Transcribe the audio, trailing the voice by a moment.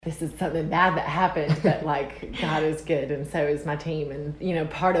this is something bad that happened, but like God is good, and so is my team. And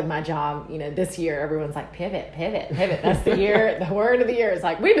part of my job, this year everyone's like pivot. That's the year. The word of the year is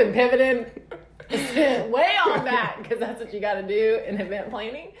like we've been pivoting way on back because that's what you got to do in event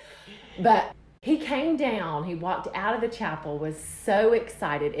planning. But he came down. He walked out of the chapel, was so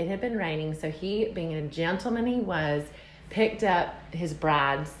excited. It had been raining, so he, being a gentleman he was, picked up his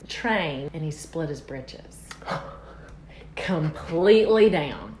bride's train and he split his britches. Completely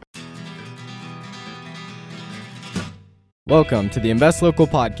down. Welcome to the Invest Local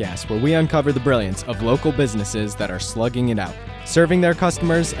podcast, where we uncover the brilliance of local businesses that are slugging it out, serving their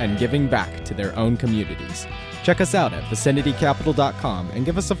customers and giving back to their own communities. Check us out at vicinitycapital.com and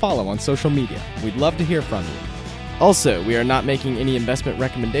give us a follow on social media. We'd love to hear from you. Also, we are not making any investment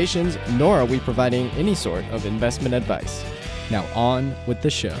recommendations, nor are we providing any sort of investment advice. Now on with the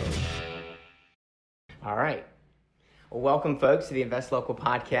show. All right. Well, welcome, folks, to the Invest Local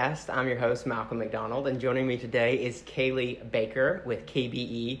podcast. I'm your host, Malcolm McDonald, and joining me today is Kaylee Baker with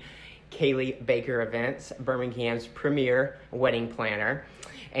KBE, Kaylee Baker Events, Birmingham's premier wedding planner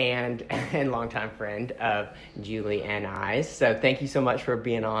and longtime friend of Julie and I. So thank you so much for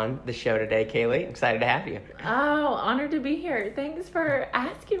being on the show today, Kaylee. Excited to have you. Oh, honored to be here. Thanks for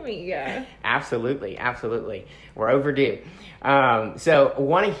asking me. Absolutely. We're overdue. So I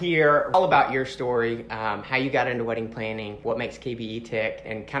want to hear all about your story, how you got into wedding planning, what makes KBE tick,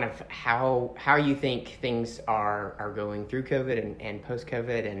 and kind of how you think things are going through COVID and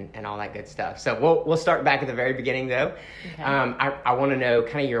post-COVID and all that good stuff. So we'll start back at the very beginning, though. Okay. I want to know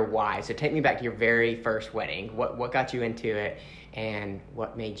kind of your why. So take me back to your very first wedding. What got you into it, and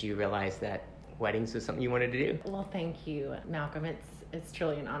what made you realize that weddings was something you wanted to do? Well, thank you, Malcolm. It's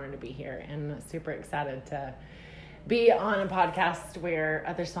truly an honor to be here, and super excited to be on a podcast where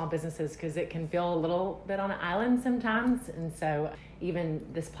other small businesses, because it can feel a little bit on an island sometimes. And so even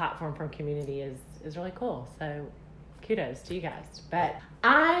this platform from community is really cool. So kudos to you guys. But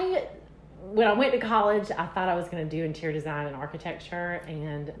when I went to college, I thought I was going to do interior design and architecture,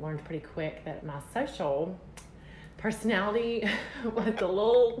 and learned pretty quick that my social personality was a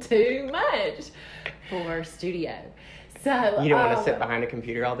little too much for studio. So you don't want to sit behind a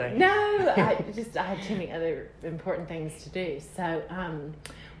computer all day? No, I had too many other important things to do. So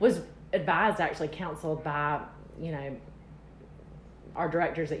was advised, actually counseled by, our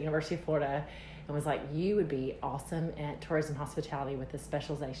directors at University of Florida, and was like, you would be awesome at tourism hospitality with a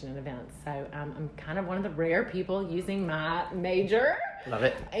specialization in events. So I'm kind of one of the rare people using my major. Love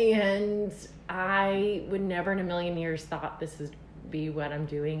it. And I would never in a million years thought this would be what I'm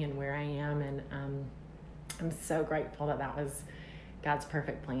doing and where I am. And I'm so grateful that was God's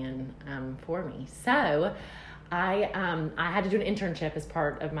perfect plan for me. So I had to do an internship as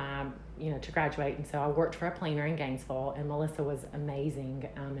part of my, to graduate. And so I worked for a planner in Gainesville, and Melissa was amazing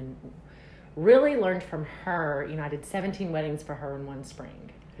and really learned from her. I did 17 weddings for her in one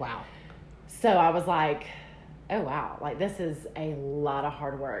spring. Wow. So I was like, oh, wow, like this is a lot of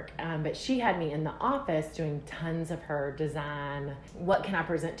hard work. But she had me in the office doing tons of her design. What can I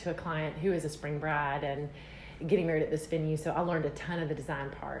present to a client who is a spring bride and getting married at this venue? So I learned a ton of the design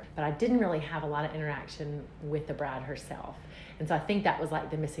part, but I didn't really have a lot of interaction with the bride herself. And so I think that was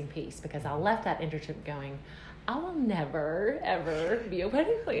like the missing piece, because I left that internship going, I will never, ever be a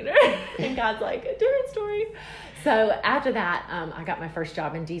wedding planner. And God's like, a different story. So after that, I got my first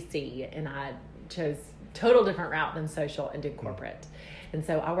job in DC, and I chose total different route than social and did corporate. And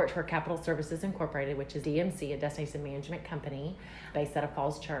so I worked for Capital Services Incorporated, which is DMC, a destination management company based out of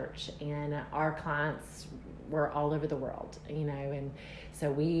Falls Church. And our clients were all over the world, and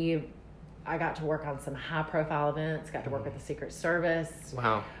so I got to work on some high profile events, got to work with the Secret Service.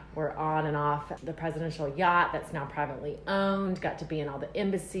 Wow. We're on and off the presidential yacht that's now privately owned, got to be in all the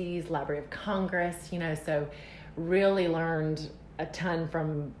embassies, Library of Congress, so really learned a ton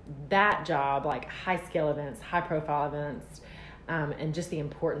from that job, like high scale events, high profile events, and just the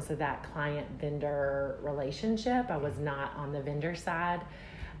importance of that client vendor relationship. I was not on the vendor side,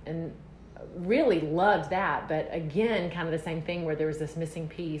 and really loved that. But again, kind of the same thing where there was this missing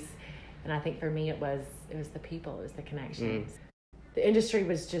piece. And I think for me, it was the people, it was the connections. The industry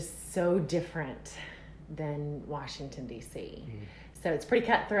was just so different than Washington, D.C. So it's pretty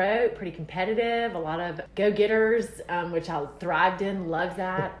cutthroat, pretty competitive, a lot of go-getters, which I thrived in, loved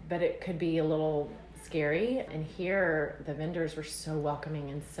that, but it could be a little scary. And here, the vendors were so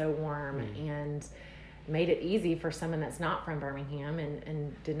welcoming and so warm and made it easy for someone that's not from Birmingham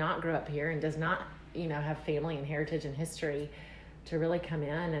and did not grow up here and does not, have family and heritage and history to really come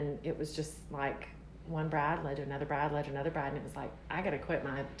in. And it was just like one bride led to another bride, led to another bride, and it was like, I got to quit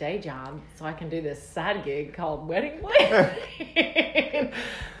my day job so I can do this side gig called wedding planning.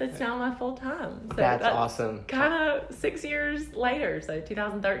 That's now my full time. So that's awesome. Kind of 6 years later. So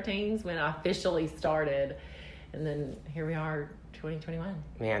 2013 is when I officially started, and then here we are, 2021.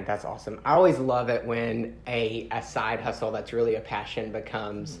 Man, that's awesome. I always love it when a side hustle that's really a passion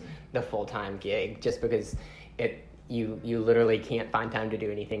becomes the full-time gig, just because you literally can't find time to do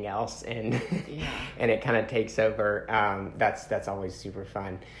anything else, and and it kind of takes over. That's always super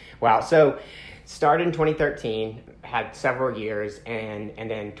fun. Wow. So started in 2013, had several years, and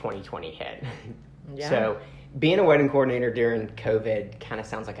then 2020 hit. Yeah. So being a wedding coordinator during COVID kind of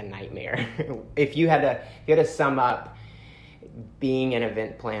sounds like a nightmare. If you had to sum up being an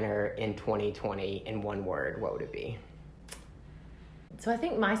event planner in 2020 in one word, what would it be? So I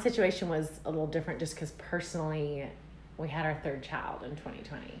think my situation was a little different just because personally we had our third child in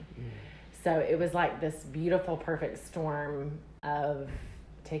 2020. So it was like this beautiful, perfect storm of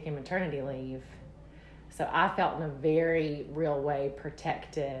taking maternity leave. So I felt in a very real way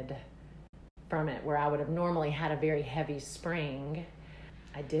protected from it, where I would have normally had a very heavy spring.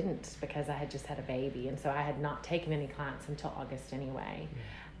 I didn't, because I had just had a baby, and so I had not taken any clients until August anyway.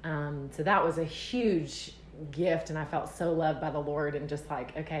 So that was a huge gift, and I felt so loved by the Lord, and just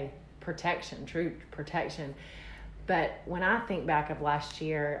like, okay, protection, true protection. But when I think back of last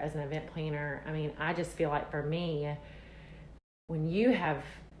year as an event planner, I mean, I just feel like for me, when you have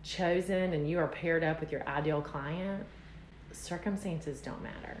chosen and you are paired up with your ideal client, circumstances don't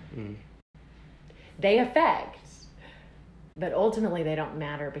matter. They affect, but ultimately they don't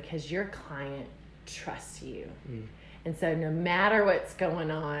matter, because your client trusts you. And so no matter what's going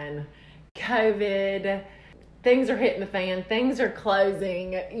on, COVID, things are hitting the fan, things are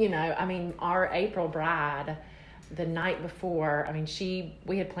closing, I mean, our April bride, the night before, I mean,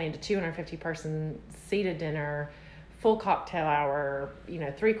 we had planned a 250 person seated dinner, full cocktail hour,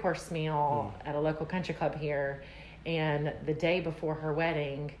 3-course meal at a local country club here. And the day before her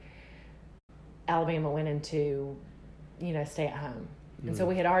wedding, Alabama went into, stay at home. And so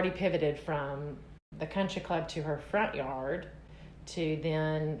we had already pivoted from the country club to her front yard to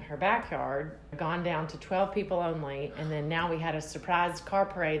then her backyard, gone down to 12 people only. And then now we had a surprise car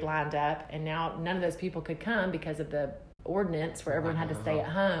parade lined up, and now none of those people could come because of the ordinance where everyone had to stay at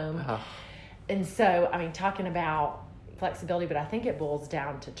home. And so, I mean, talking about flexibility, but I think it boils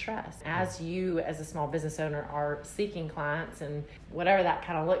down to trust. As you, as a small business owner, are seeking clients, and whatever that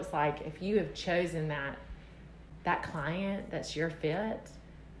kind of looks like, if you have chosen that client that's your fit,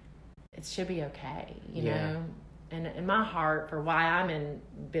 it should be okay, you know? And in my heart, for why I'm in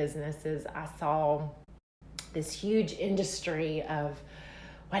business, is I saw this huge industry of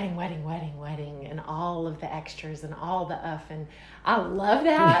wedding, and all of the extras and all the and I love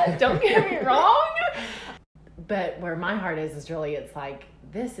that. Don't get me wrong. But where my heart is really, it's like,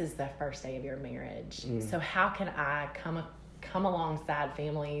 this is the first day of your marriage. So how can I come alongside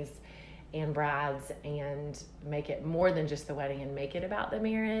families and brides and make it more than just the wedding, and make it about the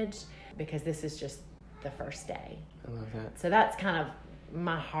marriage, because this is just the first day. I love that. So that's kind of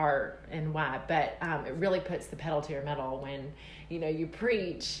my heart and why. But it really puts the pedal to your metal when, you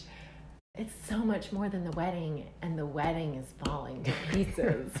preach. It's so much more than the wedding, and the wedding is falling to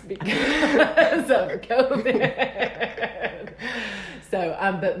pieces because of COVID. So,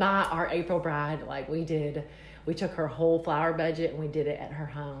 but our April bride, like we took her whole flower budget and we did it at her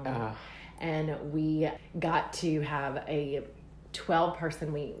home. And we got to have a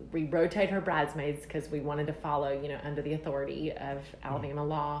 12-person, we rotate her bridesmaids because we wanted to follow, under the authority of Alabama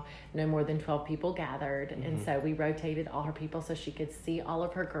law, no more than 12 people gathered. And so we rotated all her people so she could see all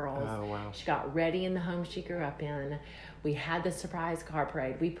of her girls. Oh, wow. She got ready in the home she grew up in. We had the surprise car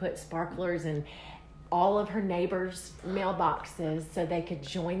parade. We put sparklers in all of her neighbors' mailboxes so they could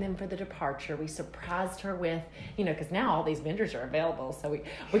join them for the departure. We surprised her with, because now all these vendors are available. So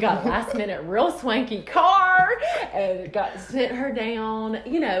we got a last minute real swanky car and sent her down,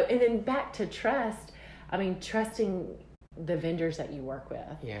 and then back to trust. I mean, trusting the vendors that you work with.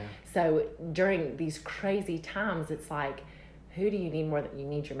 Yeah. So during these crazy times, it's like, who do you need more than you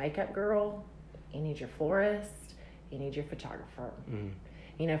need your makeup girl? You need your florist. You need your photographer.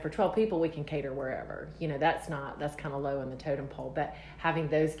 For 12 people, we can cater wherever. That's kind of low on the totem pole. But having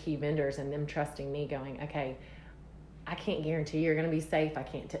those key vendors and them trusting me, going, okay, I can't guarantee you're going to be safe. I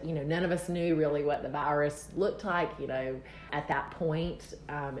can't, none of us knew really what the virus looked like, at that point,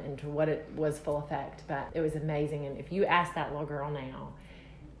 and to what it was full effect. But it was amazing. And if you ask that little girl now,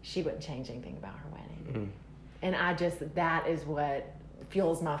 she wouldn't change anything about her wedding. And that is what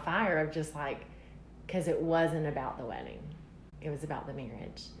fuels my fire of just like, because it wasn't about the wedding. It was about the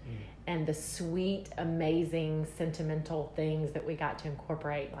marriage and the sweet, amazing, sentimental things that we got to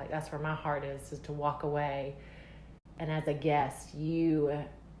incorporate. Like, that's where my heart is to walk away. And as a guest, you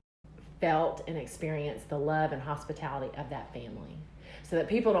felt and experienced the love and hospitality of that family. So that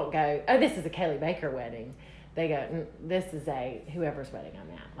people don't go, oh, this is a Kaylee Baker wedding. They go, this is a whoever's wedding I'm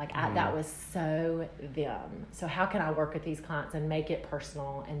at. Like, that was so them. So how can I work with these clients and make it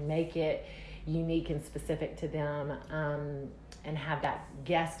personal and make it unique and specific to them, and have that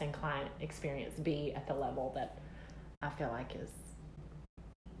guest and client experience be at the level that I feel like is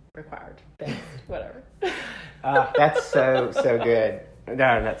required, best, whatever. That's so good. No,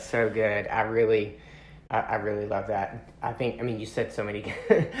 that's so good. I really love that. You said so many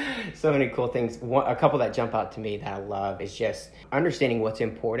cool things. A couple that jump out to me that I love is just understanding what's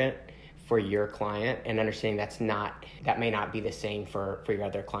important for your client and understanding that may not be the same for your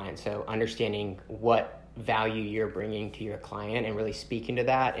other clients. So understanding what value you're bringing to your client and really speaking to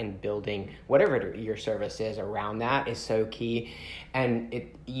that and building whatever your service is around that is so key. And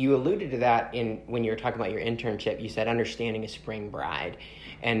you alluded to that when you were talking about your internship. You said understanding a spring bride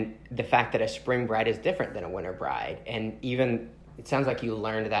and the fact that a spring bride is different than a winter bride. And even it sounds like you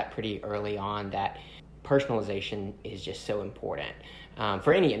learned that pretty early on, that personalization is just so important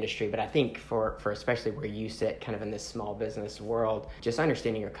for any industry, but I think for especially where you sit kind of in this small business world, just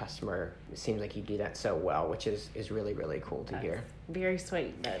understanding your customer, it seems like you do that so well, which is really, really cool to hear. Very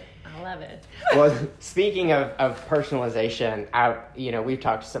sweet, but I love it. Well, speaking of personalization, we've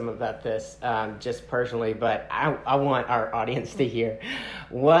talked some about this just personally, but I want our audience to hear,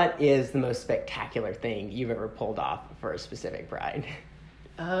 what is the most spectacular thing you've ever pulled off for a specific bride?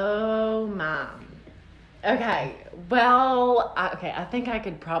 Oh, my. Okay, well, I think I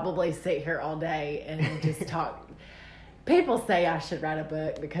could probably sit here all day and just talk. People say I should write a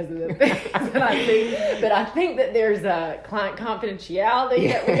book because of the things that I see, but I think that there's a client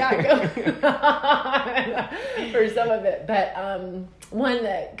confidentiality that we got going for some of it. But one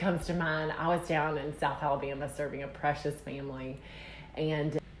that comes to mind, I was down in South Alabama serving a precious family,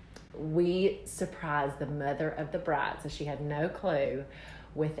 and we surprised the mother of the bride, so she had no clue,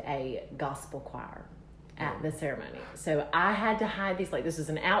 with a gospel choir at the ceremony. So I had to hide these, this was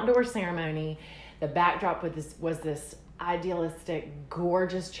an outdoor ceremony. The backdrop was this idealistic,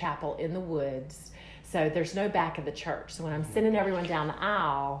 gorgeous chapel in the woods. So there's no back of the church. So when I'm sending everyone down the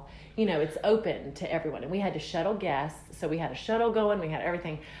aisle, it's open to everyone. And we had to shuttle guests. So we had a shuttle going, we had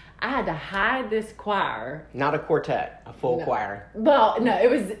everything. I had to hide this choir. Not a quartet, a full choir. Well, no,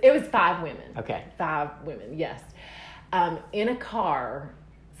 it was 5 women. Okay. 5 women, yes. In a car,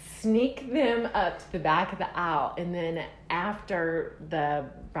 sneak them up to the back of the aisle, and then after the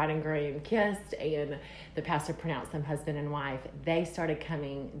bride and groom kissed and the pastor pronounced them husband and wife, they started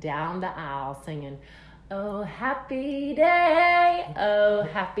coming down the aisle singing, "Oh, happy day, oh,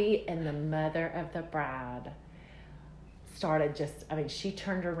 happy," and the mother of the bride started she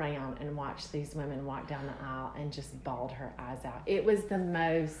turned around and watched these women walk down the aisle and just bawled her eyes out. It was the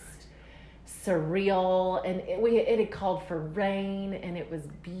most surreal, and it had called for rain, and it was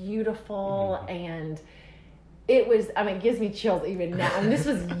beautiful, and it was, it gives me chills even now, and this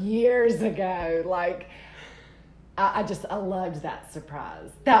was years ago. I loved that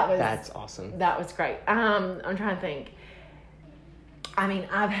surprise. That's awesome. That was great. I'm trying to think.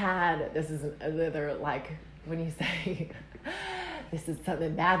 I've had, this is another, when you say this is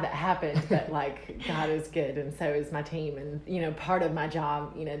something bad that happened, but God is good, and so is my team. And part of my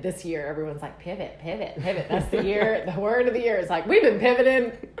job, this year everyone's like, pivot. That's the year. The word of the year is we've been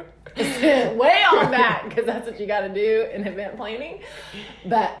pivoting way on back, because that's what you got to do in event planning.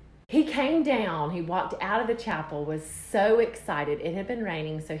 But he came down, he walked out of the chapel, was so excited. It had been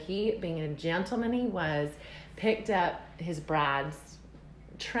raining, so he, being a gentleman he was, picked up his bride's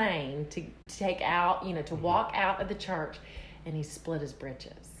train to take out, to walk out of the church, and he split his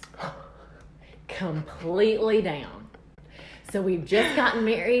britches completely down. So we've just gotten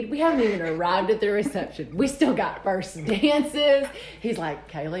married. We haven't even arrived at the reception. We still got first dances. He's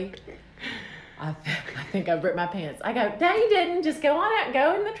like, "Kaylee, I think I've ripped my pants." I go, "No, you didn't. Just go on out,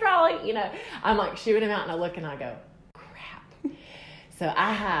 go in the trolley." I'm shooing him out, and I look and I go, crap. So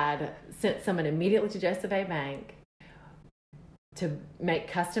I had sent someone immediately to Joseph A. Bank to make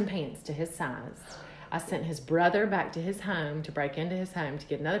custom pants to his size. I sent his brother back to his home to break into his home to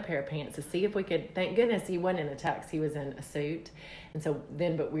get another pair of pants to see if we could. Thank goodness he wasn't in a tux. He was in a suit. And so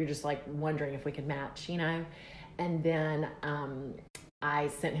then, but we were just wondering if we could match, And then I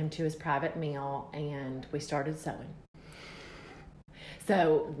sent him to his private meal, and we started sewing.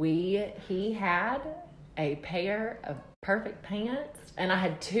 So he had a pair of perfect pants. And I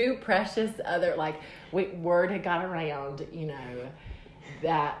had two precious other, like, word had got around,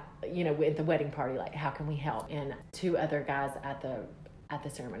 that, at the wedding party, like, how can we help? And two other guys at the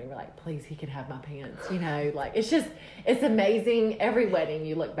ceremony were like, please, he can have my pants, like, it's amazing. Every wedding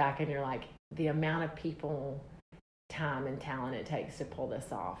you look back and you're like, the amount of people, time and talent it takes to pull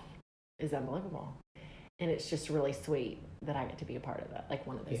this off is unbelievable. And it's just really sweet that I get to be a part of that, like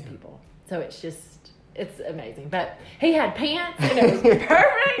one of those people. So it's amazing. But he had pants and it was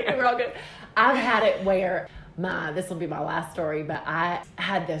perfect and we're all good. I've had it where this will be my last story, but I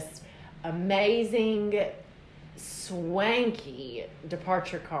had this amazing, swanky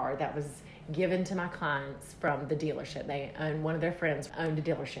departure car that was given to my clients from the dealership. One of their friends owned a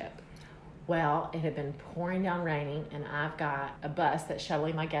dealership. Well, it had been pouring down raining, and I've got a bus that's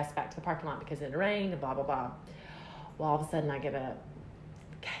shuttling my guests back to the parking lot because it rained and blah, blah, blah. Well, all of a sudden I get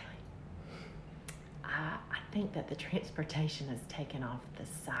Kaylee, I think that the transportation has taken off the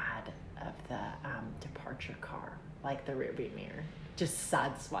side of the departure car, like the rearview mirror, just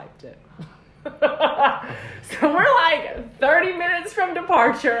sideswiped it. So we're like 30 minutes from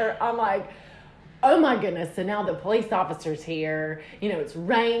departure. I'm like, oh my goodness. So now the police officer's here. It's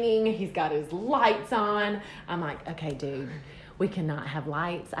raining. He's got his lights on. I'm like, okay, dude, we cannot have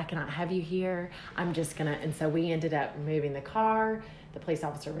lights. I cannot have you here. I'm just going to. And so we ended up moving the car. The police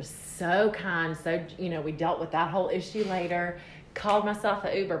officer was so kind. So, we dealt with that whole issue later. Called myself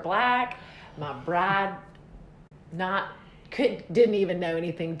an Uber Black. My bride didn't even know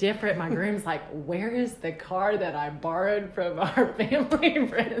anything different. My groom's like, where is the car that I borrowed from our family and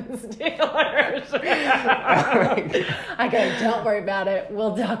friends dealers? I go, don't worry about it.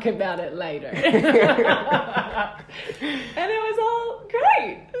 We'll talk about it later. And it was all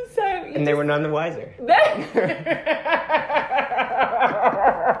great. And they were none the wiser.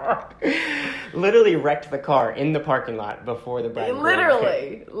 Literally wrecked the car in the parking lot before the bride.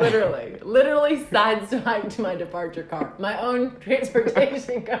 Literally sideswiped my departure car, my own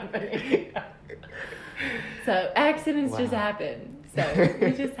transportation company. So accidents just happen. So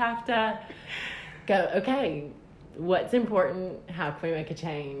we just have to go, okay, what's important? How can we make a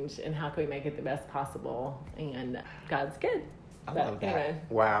change? And how can we make it the best possible? And God's good. I love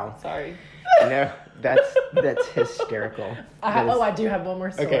that. Wow. Sorry. No, that's hysterical. I do have one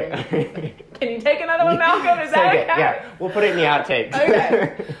more story. Okay. Can you take another one, Malcolm? Is that okay? Yeah, we'll put it in the outtakes.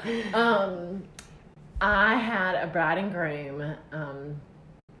 Okay. I had a bride and groom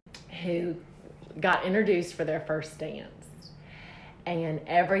who got introduced for their first dance. And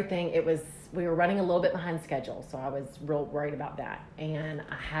everything, we were running a little bit behind schedule, so I was real worried about that. And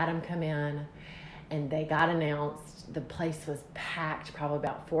I had them come in, and they got announced. The place was packed, probably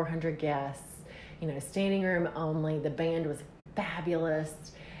about 400 guests, standing room only. The band was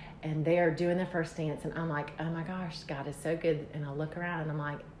fabulous, and they are doing their first dance. And I'm like, oh my gosh, God is so good. And I look around, and I'm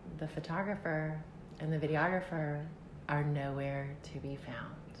like, the photographer and the videographer are nowhere to be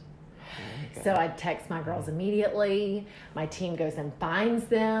found. Oh, so I text my girls immediately. My team goes and finds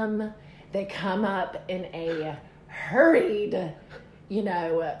them. They come up in a hurried, in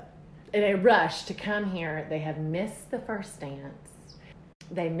a rush to come here. They have missed the first dance.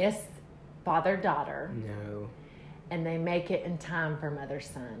 They miss father-daughter. No. And they make it in time for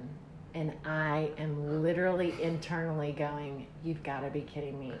mother-son. And I am literally internally going, you've got to be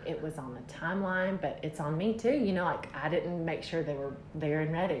kidding me. It was on the timeline, but it's on me too. I didn't make sure they were there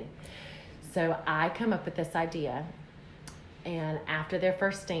and ready. So I come up with this idea. And after their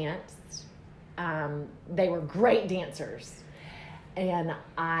first dance, they were great dancers. And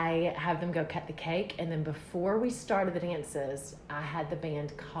I have them go cut the cake. And then before we started the dances, I had the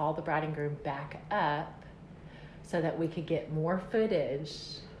band call the bride and groom back up so that we could get more footage.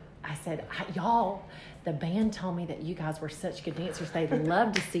 I said, y'all, the band told me that you guys were such good dancers. They'd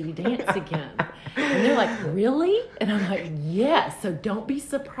love to see you dance again. And they're like, really? And I'm like, yes. So don't be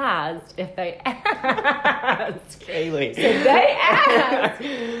surprised if they ask. Kaylee. So they ask.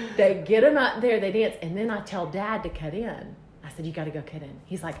 They get them up there, they dance. And then I tell Dad to cut in. I said, you got to go cut in.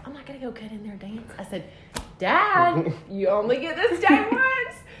 He's like, I'm not going to go cut in their dance. I said, Dad, you only get this day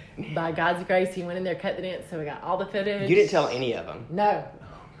once. By God's grace, he went in there, cut the dance, so we got all the footage. You didn't tell any of them? No.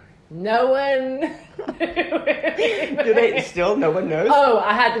 No one. Do they still? No one knows? Oh,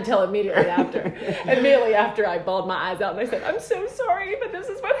 I had to tell immediately after. Immediately after, I bawled my eyes out, and I said, I'm so sorry, but this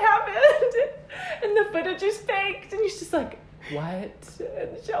is what happened. And the footage is faked. And he's just like, what?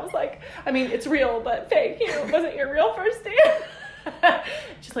 And she was like, I mean, it's real, but fake. It wasn't your real first dance.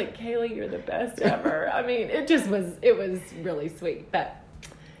 She's like, Kaylee, you're the best ever. I mean, it was really sweet. But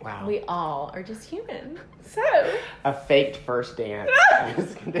Wow. We all are just human. So. A faked first dance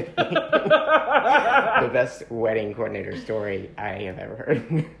is going to be the best wedding coordinator story I have ever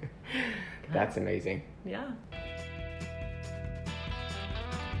heard. That's amazing. Yeah.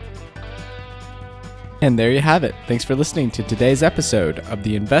 And there you have it. Thanks for listening to today's episode of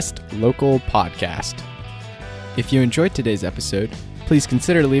the Invest Local podcast. If you enjoyed today's episode, please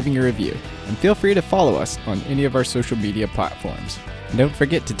consider leaving a review and feel free to follow us on any of our social media platforms. And don't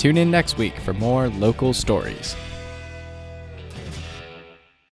forget to tune in next week for more local stories.